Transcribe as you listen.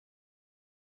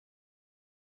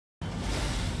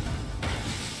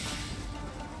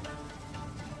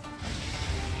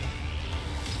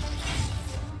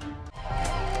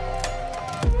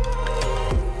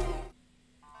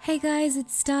Hey guys,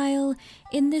 it's Style.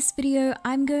 In this video,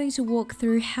 I'm going to walk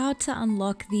through how to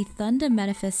unlock the Thunder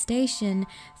manifestation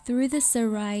through the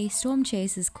Seirai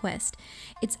Stormchasers Quest.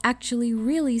 It's actually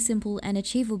really simple and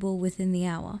achievable within the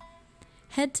hour.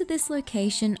 Head to this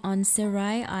location on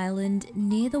Seirai Island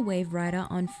near the Wave Rider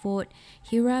on Fort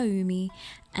Hiraumi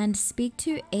and speak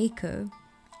to Eiko.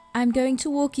 I'm going to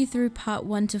walk you through part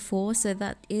 1 to 4, so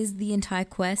that is the entire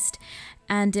quest,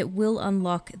 and it will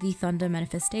unlock the Thunder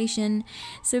manifestation,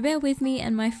 so bear with me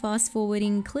and my fast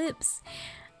forwarding clips.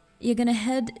 You're gonna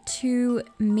head to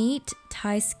meet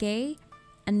Taisuke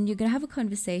and you're gonna have a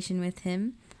conversation with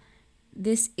him.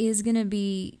 This is gonna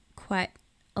be quite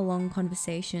a long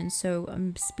conversation, so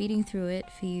I'm speeding through it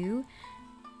for you.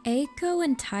 Eiko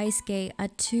and Taisuke are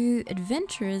two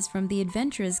adventurers from the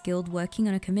Adventurers Guild working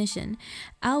on a commission.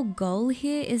 Our goal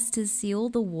here is to seal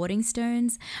the warding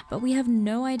stones, but we have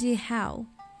no idea how.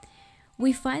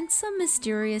 We find some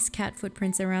mysterious cat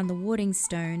footprints around the warding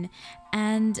stone,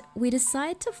 and we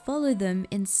decide to follow them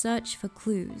in search for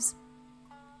clues.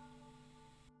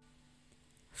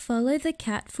 Follow the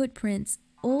cat footprints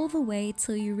all the way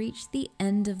till you reach the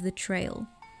end of the trail.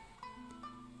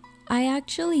 I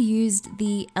actually used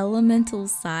the elemental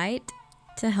sight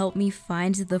to help me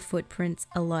find the footprints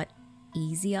a lot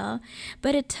easier,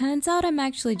 but it turns out I'm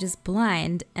actually just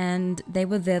blind and they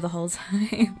were there the whole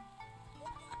time.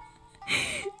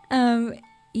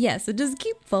 Yeah, so just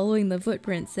keep following the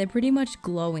footprints. They're pretty much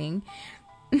glowing.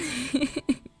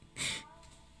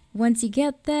 Once you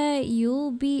get there,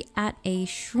 you'll be at a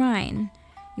shrine.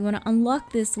 You want to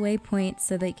unlock this waypoint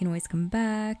so that you can always come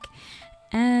back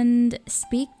and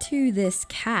speak to this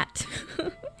cat.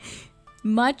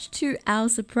 Much to our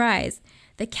surprise,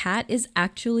 the cat is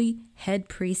actually head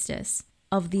priestess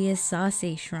of the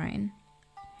Asase shrine.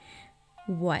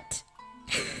 What?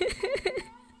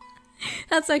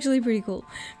 That's actually pretty cool.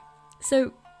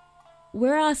 So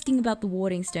we're asking about the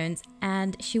warding stones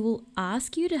and she will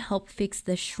ask you to help fix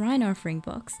the shrine offering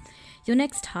box. Your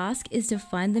next task is to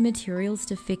find the materials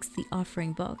to fix the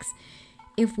offering box.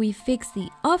 If we fix the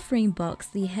offering box,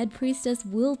 the head priestess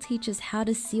will teach us how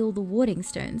to seal the warding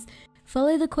stones.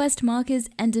 Follow the quest markers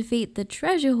and defeat the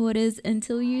treasure hoarders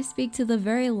until you speak to the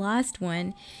very last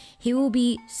one. He will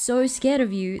be so scared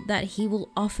of you that he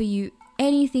will offer you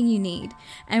anything you need.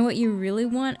 And what you really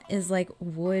want is like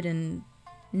wood and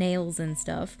nails and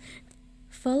stuff.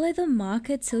 Follow the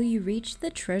marker till you reach the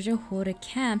treasure hoarder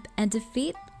camp and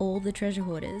defeat all the treasure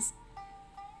hoarders.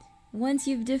 Once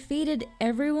you've defeated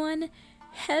everyone,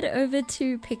 head over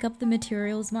to pick up the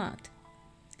materials marked.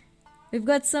 We've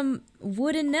got some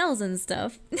wood and nails and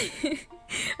stuff.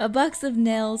 A box of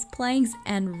nails, planks,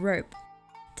 and rope.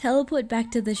 Teleport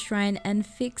back to the shrine and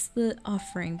fix the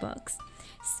offering box.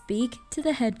 Speak to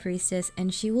the head priestess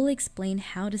and she will explain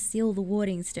how to seal the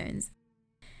warding stones.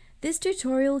 This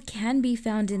tutorial can be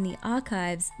found in the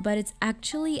archives, but it's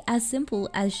actually as simple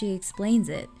as she explains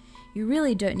it. You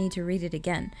really don't need to read it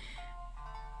again.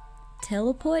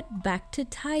 Teleport back to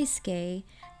Taisuke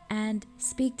and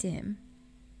speak to him.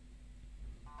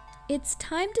 It's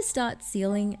time to start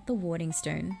sealing the warding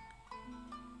stone.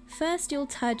 First, you'll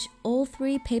touch all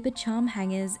 3 paper charm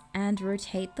hangers and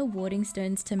rotate the warding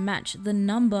stones to match the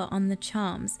number on the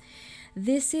charms.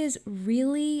 This is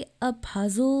really a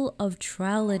puzzle of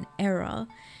trial and error.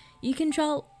 You can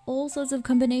trial all sorts of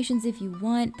combinations if you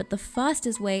want, but the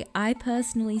fastest way I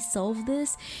personally solve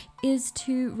this is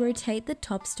to rotate the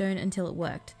top stone until it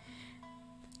worked.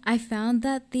 I found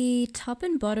that the top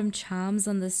and bottom charms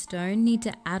on the stone need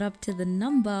to add up to the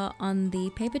number on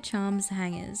the paper charms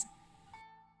hangers.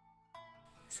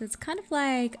 So it's kind of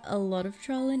like a lot of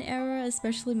trial and error,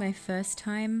 especially my first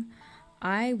time.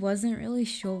 I wasn't really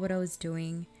sure what I was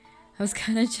doing. I was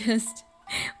kind of just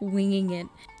winging it.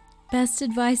 Best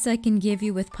advice I can give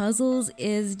you with puzzles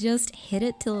is just hit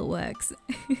it till it works.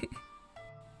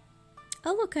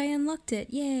 Oh look, I unlocked it,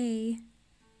 yay!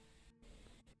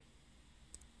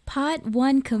 Part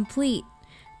 1 complete.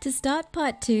 To start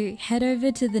part 2, head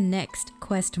over to the next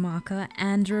quest marker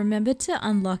and remember to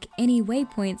unlock any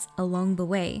waypoints along the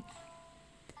way.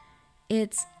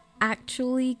 It's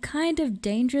actually kind of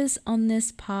dangerous on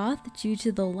this path due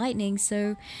to the lightning,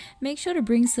 so make sure to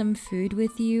bring some food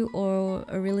with you or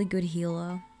a really good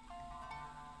healer.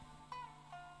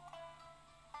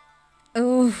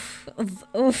 Oof.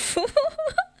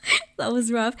 That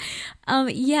was rough.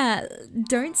 Yeah,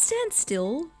 don't stand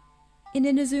still in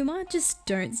Inazuma. Just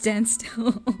don't stand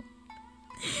still.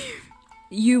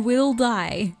 You will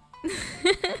die.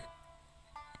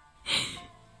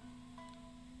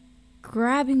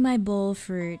 Grabbing my ball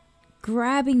fruit,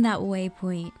 grabbing that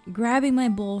waypoint, grabbing my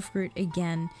ball fruit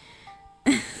again.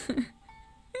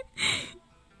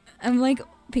 I'm like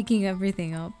picking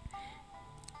everything up.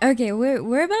 Okay,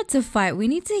 we're about to fight. We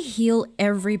need to heal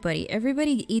everybody.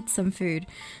 Everybody eat some food.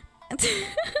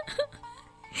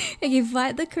 Okay,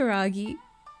 fight the Karagi.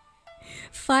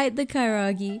 Fight the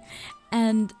Karagi.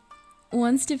 And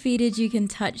once defeated, you can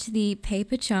touch the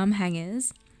paper charm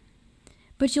hangers.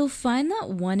 But you'll find that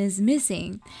one is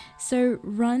missing. So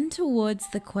run towards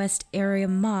the quest area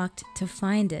marked to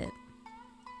find it.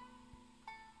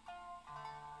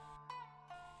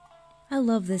 I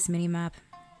love this minimap.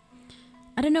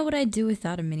 I don't know what I'd do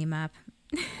without a minimap.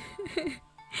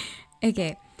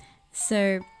 Okay,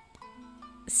 so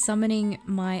summoning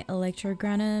my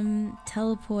electrogranum,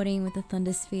 teleporting with the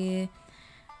thunder sphere,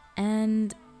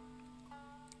 and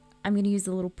I'm going to use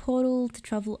the little portal to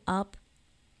travel up.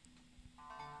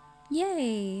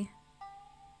 Yay!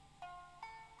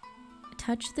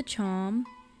 Touch the charm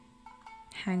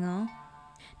hanger.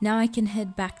 Now I can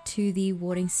head back to the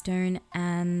warding stone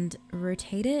and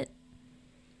rotate it.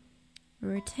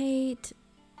 Rotate.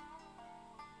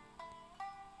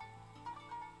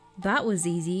 That was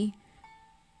easy.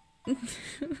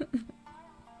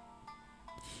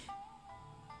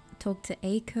 Talk to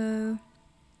Eiko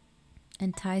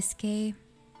and Taisuke.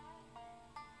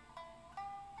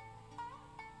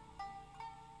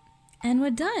 And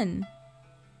we're done.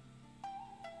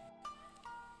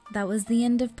 That was the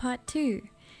end of part 2.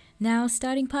 Now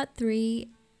starting part 3,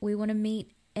 we want to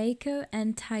meet Eiko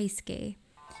and Taisuke.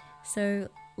 So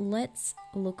let's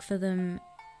look for them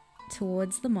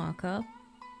towards the marker.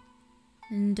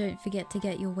 And don't forget to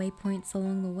get your waypoints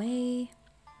along the way.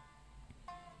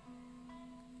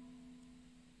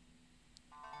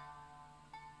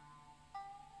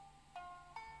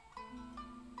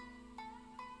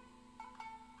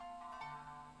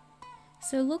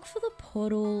 So look for the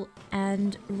portal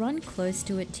and run close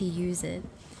to it to use it.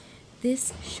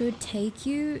 This should take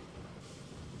you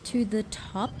to the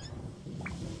top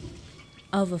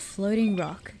of a floating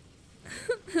rock.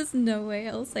 There's no way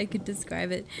else I could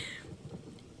describe it.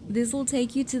 This will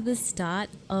take you to the start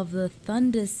of the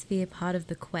Thunder Sphere part of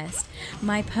the quest,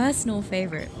 my personal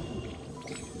favorite.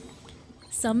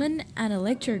 Summon an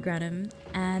electrogranum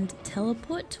and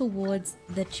teleport towards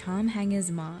the charm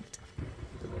hangers marked.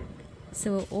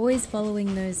 So we're always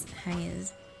following those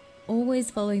hangers,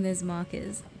 always following those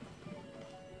markers.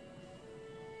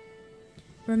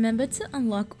 Remember to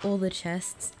unlock all the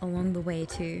chests along the way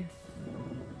too.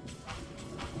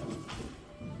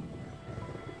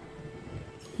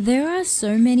 There are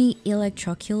so many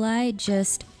electroculi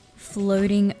just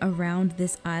floating around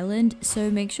this island,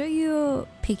 so make sure you're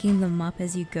picking them up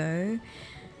as you go.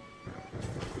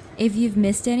 If you've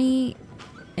missed any,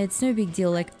 it's no big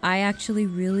deal. Like, I actually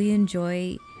really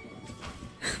enjoy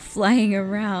flying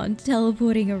around,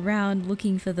 teleporting around,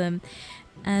 looking for them.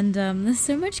 And there's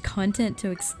so much content to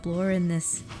explore in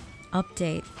this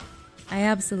update. I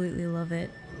absolutely love it.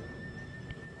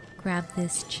 Grab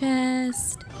this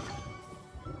chest.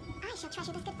 I shall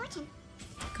treasure this good fortune.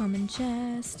 Common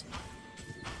chest.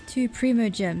 2 primo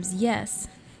gems, yes.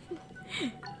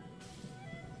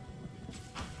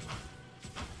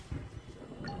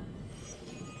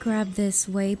 Grab this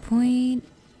waypoint.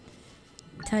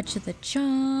 Touch the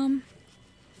charm.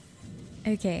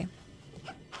 Okay.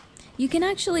 You can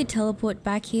actually teleport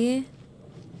back here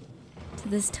to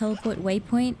this teleport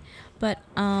waypoint, but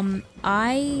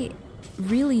I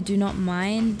really do not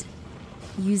mind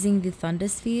using the thunder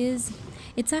spheres.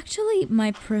 It's actually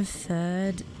my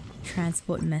preferred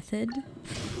transport method.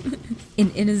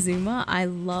 In Inazuma, I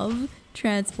love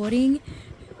transporting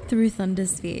through thunder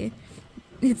sphere.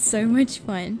 It's so much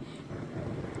fun.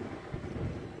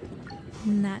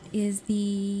 And that is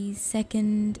the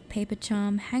second paper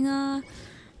charm hanger.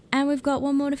 And we've got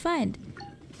one more to find.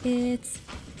 It's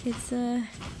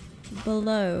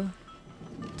below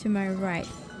to my right.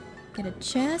 Get a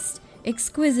chest.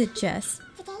 Exquisite chest.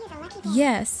 Today is a lucky day.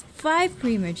 Yes, 5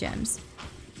 primo gems.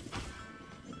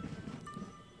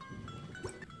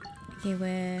 Okay,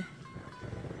 we're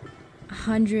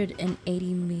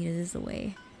 180 meters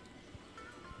away.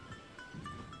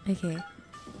 Okay,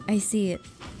 I see it.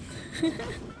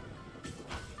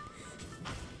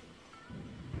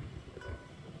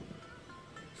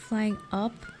 Flying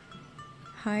up,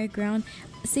 high ground.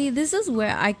 See, this is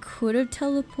where I could have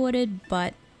teleported,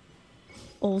 but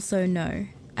also no.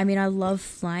 I mean, I love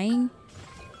flying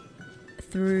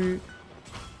through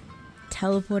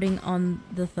teleporting on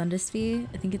the thunder sphere.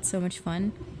 I think it's so much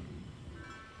fun.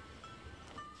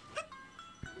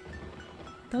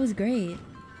 That was great.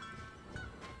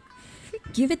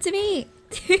 Give it to me.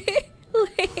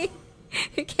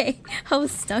 Okay, I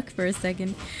was stuck for a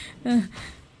second.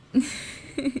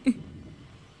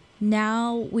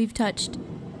 Now we've touched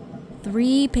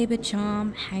 3 paper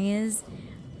charm hangers.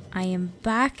 I am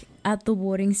back at the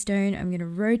warding stone. I'm gonna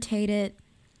rotate it,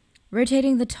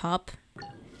 rotating the top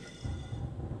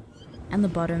and the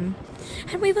bottom,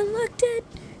 and we've unlocked it.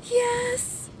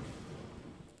 Yes!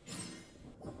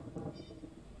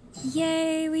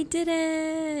 Yay, we did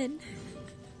it!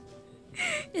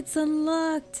 It's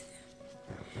unlocked.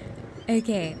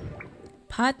 Okay,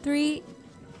 part 3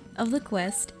 of the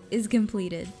quest is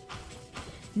completed.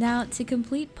 Now, to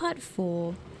complete part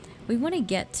 4, we want to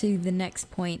get to the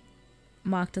next point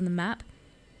marked on the map.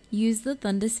 Use the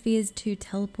thunder spheres to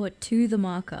teleport to the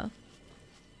marker.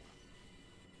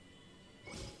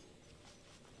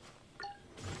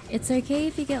 It's okay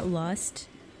if you get lost.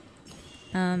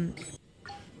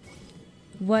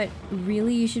 What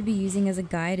really you should be using as a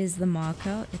guide is the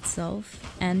marker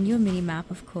itself and your mini-map,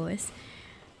 of course.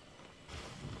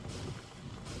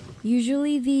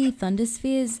 Usually the thunder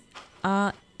spheres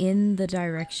are in the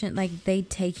direction, like they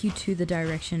take you to the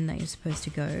direction that you're supposed to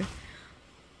go.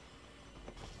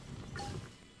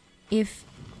 If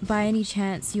by any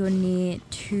chance you're near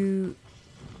 2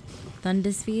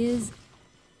 thunder spheres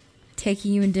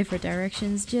taking you in different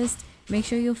directions, just make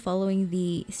sure you're following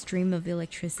the stream of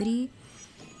electricity.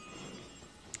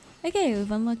 Okay,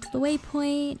 we've unlocked the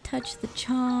waypoint, touch the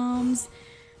charms,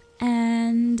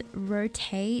 and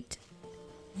rotate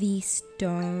the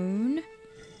stone.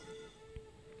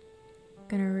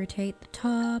 Gonna rotate the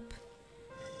top,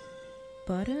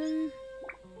 bottom,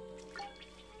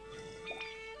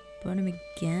 bottom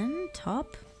again,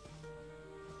 top.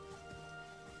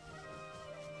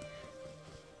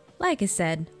 Like I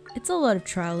said, it's a lot of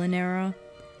trial and error.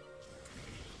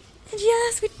 And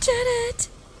yes, we did it!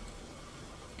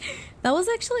 That was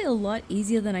actually a lot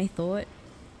easier than I thought.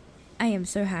 I am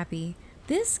so happy.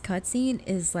 This cutscene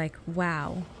is like,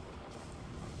 wow.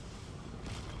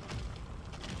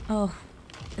 Oh,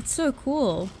 it's so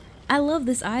cool. I love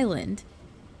this island.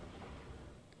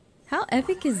 How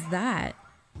epic is that?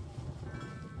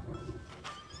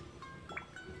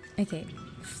 Okay,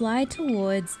 fly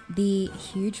towards the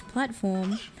huge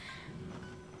platform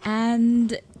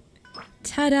and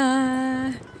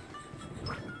ta-da!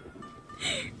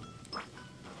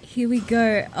 Here we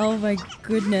go. Oh my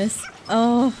goodness.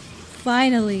 Oh,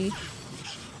 finally.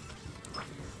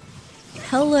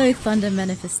 Hello, Thunder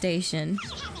Manifestation.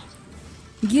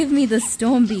 Give me the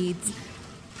storm beads.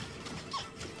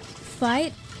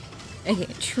 Fight. Okay,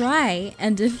 try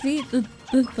and defeat the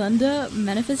Thunder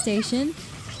Manifestation.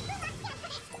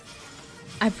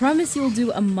 I promise you'll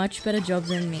do a much better job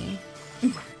than me.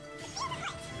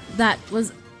 That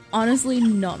was honestly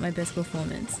not my best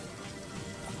performance.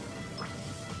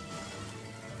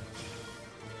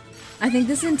 I think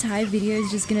this entire video is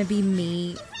just gonna be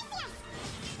me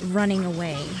running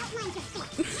away.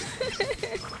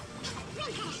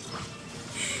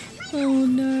 Oh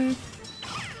no.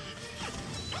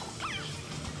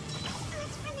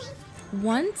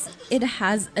 Once it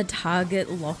has a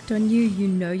target locked on you, you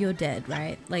know you're dead,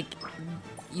 right? Like,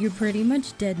 you're pretty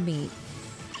much dead meat.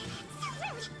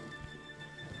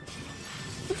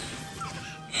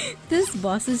 This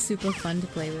boss is super fun to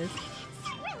play with.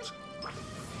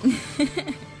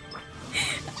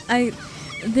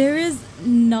 There is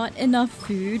not enough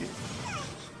food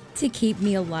to keep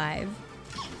me alive.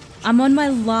 I'm on my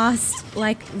last,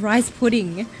 like, rice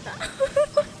pudding. I'm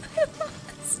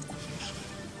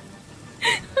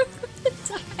gonna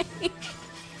die.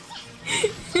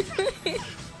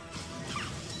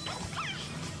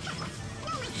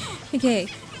 Okay.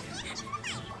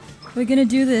 We're gonna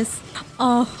do this.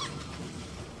 Oh.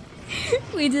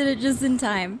 We did it just in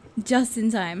time. Just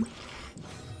in time.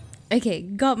 Okay,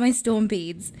 got my storm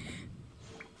beads.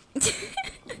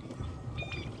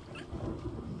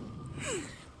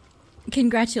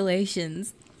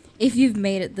 Congratulations. If you've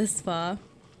made it this far,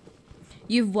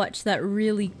 you've watched that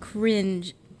really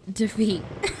cringe defeat.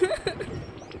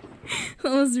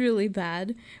 That was really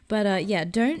bad. But yeah,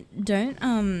 don't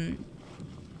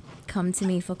come to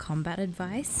me for combat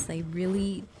advice. I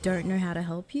really don't know how to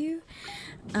help you.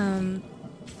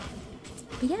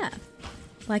 But yeah,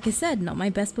 like I said, not my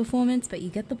best performance, but you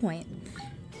get the point.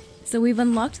 So we've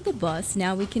unlocked the boss.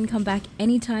 Now we can come back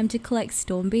anytime to collect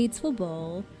storm beads for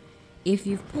Ball, if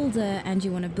you've pulled her and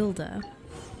you want to build her.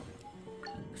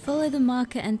 Follow the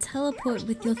marker and teleport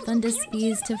with your thunder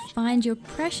spheres to find your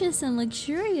precious and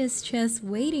luxurious chest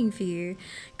waiting for you.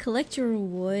 Collect your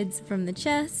rewards from the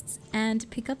chests and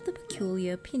pick up the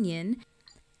peculiar pinion.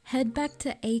 Head back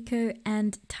to Eiko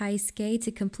and Taisuke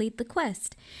to complete the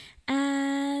quest.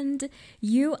 And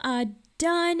you are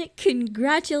done!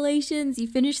 Congratulations! You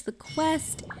finished the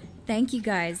quest. Thank you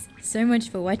guys so much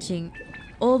for watching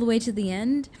all the way to the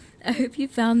end. I hope you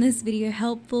found this video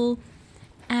helpful,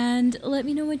 and let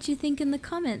me know what you think in the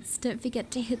comments. Don't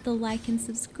forget to hit the like and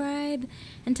subscribe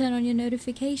and turn on your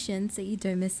notifications so you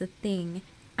don't miss a thing.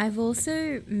 I've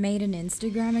also made an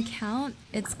Instagram account.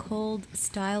 It's called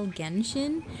Style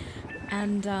Genshin,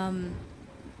 and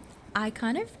I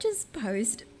kind of just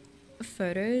post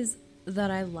photos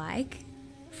that I like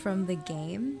from the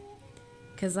game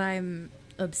because I'm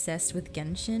obsessed with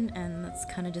Genshin and that's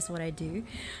kind of just what I do.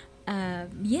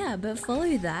 Yeah, but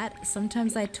follow that.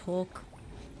 Sometimes I talk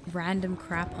random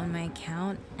crap on my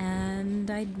account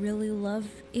and I'd really love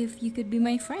if you could be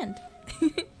my friend.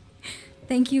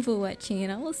 Thank you for watching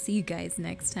and I will see you guys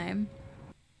next time.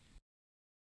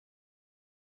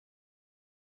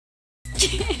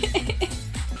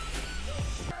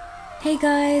 Hey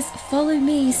guys, follow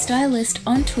me, Stylist,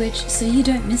 on Twitch so you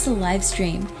don't miss a live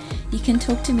stream. You can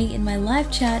talk to me in my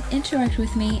live chat, interact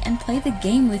with me, and play the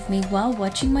game with me while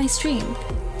watching my stream.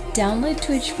 Download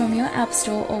Twitch from your app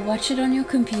store or watch it on your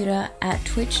computer at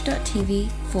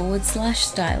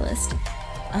twitch.tv/stylist.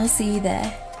 I'll see you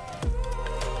there.